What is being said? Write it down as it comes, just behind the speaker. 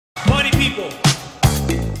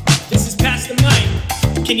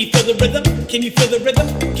Can you feel the rhythm? Can you feel the rhythm?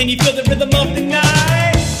 Can you feel the rhythm of the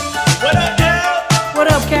night? What up, Al? What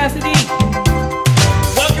up, Cassidy?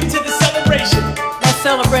 Welcome to the celebration. Let's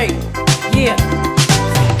celebrate. Yeah.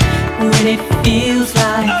 When it feels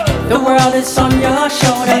like the world is on your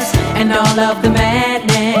shoulders and all of the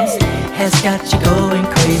madness has got you going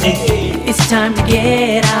crazy, it's time to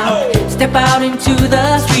get out. Step out into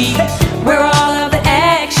the street where all of the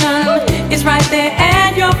action is right there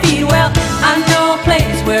at your feet. Well, I know a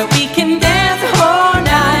place where we can dance the whole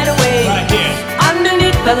night away, Right here.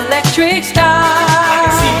 underneath the electric I stars.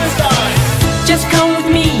 can see the stars. Just come with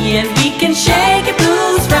me and we can shake your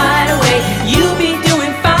blues right away. You'll be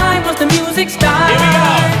doing fine once the music starts. Here we go.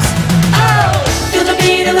 Oh, feel the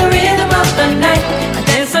beat of the rhythm of the night.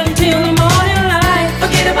 Dance until the morning light.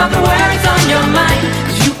 Forget about the worries on your mind,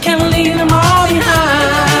 'cause you can leave them all behind.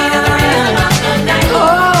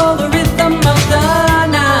 Oh, the rhythm of the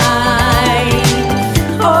night.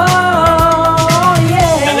 Oh,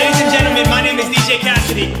 yeah. Now, ladies and gentlemen, my name is DJ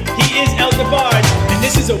Cassidy. He is DeBarge, and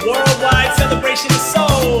this is a worldwide celebration of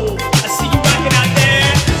soul. I see you rocking out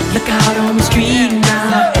there. Look out on the street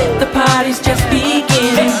now, the party's just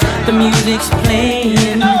beginning. The music's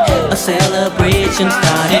playing, a celebration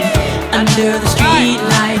starting. Under the street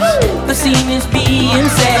lights, the scene is being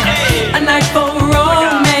set. A night for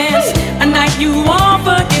romance, a night you won't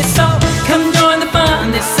forget. So come join the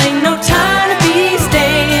fun, this ain't no time to be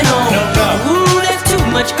staying home. No. Ooh, there's too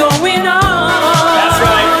much going on. That's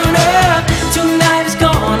right. Tonight is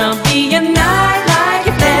gonna be a night like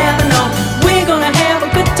you've never known. We're gonna have a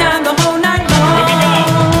good time the whole night long. Here we go.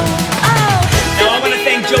 Oh, Now, I want to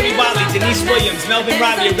thank Jody Watley, Denise Williams, Melvin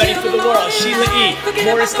Riley, Ready for the World, Sheila E.,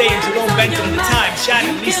 Morris Day and Jerome Benton, The Time,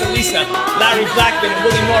 Shannon, Lisa, Larry Blackman, and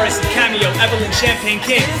Willie Morris, and Cameo, Evelyn Champagne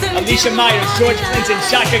King, Alicia Myers, George Clinton,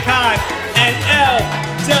 Shaka Khan, and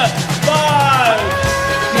DeBarge.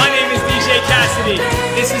 My name is DJ Cassidy.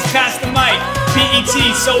 This is Pass the Mic, PET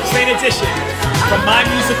Soul Train Edition. From my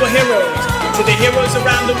musical heroes to the heroes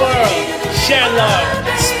around the world, share love,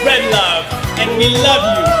 spread love, and we love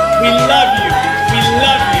you, we love you, we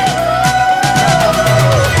love you.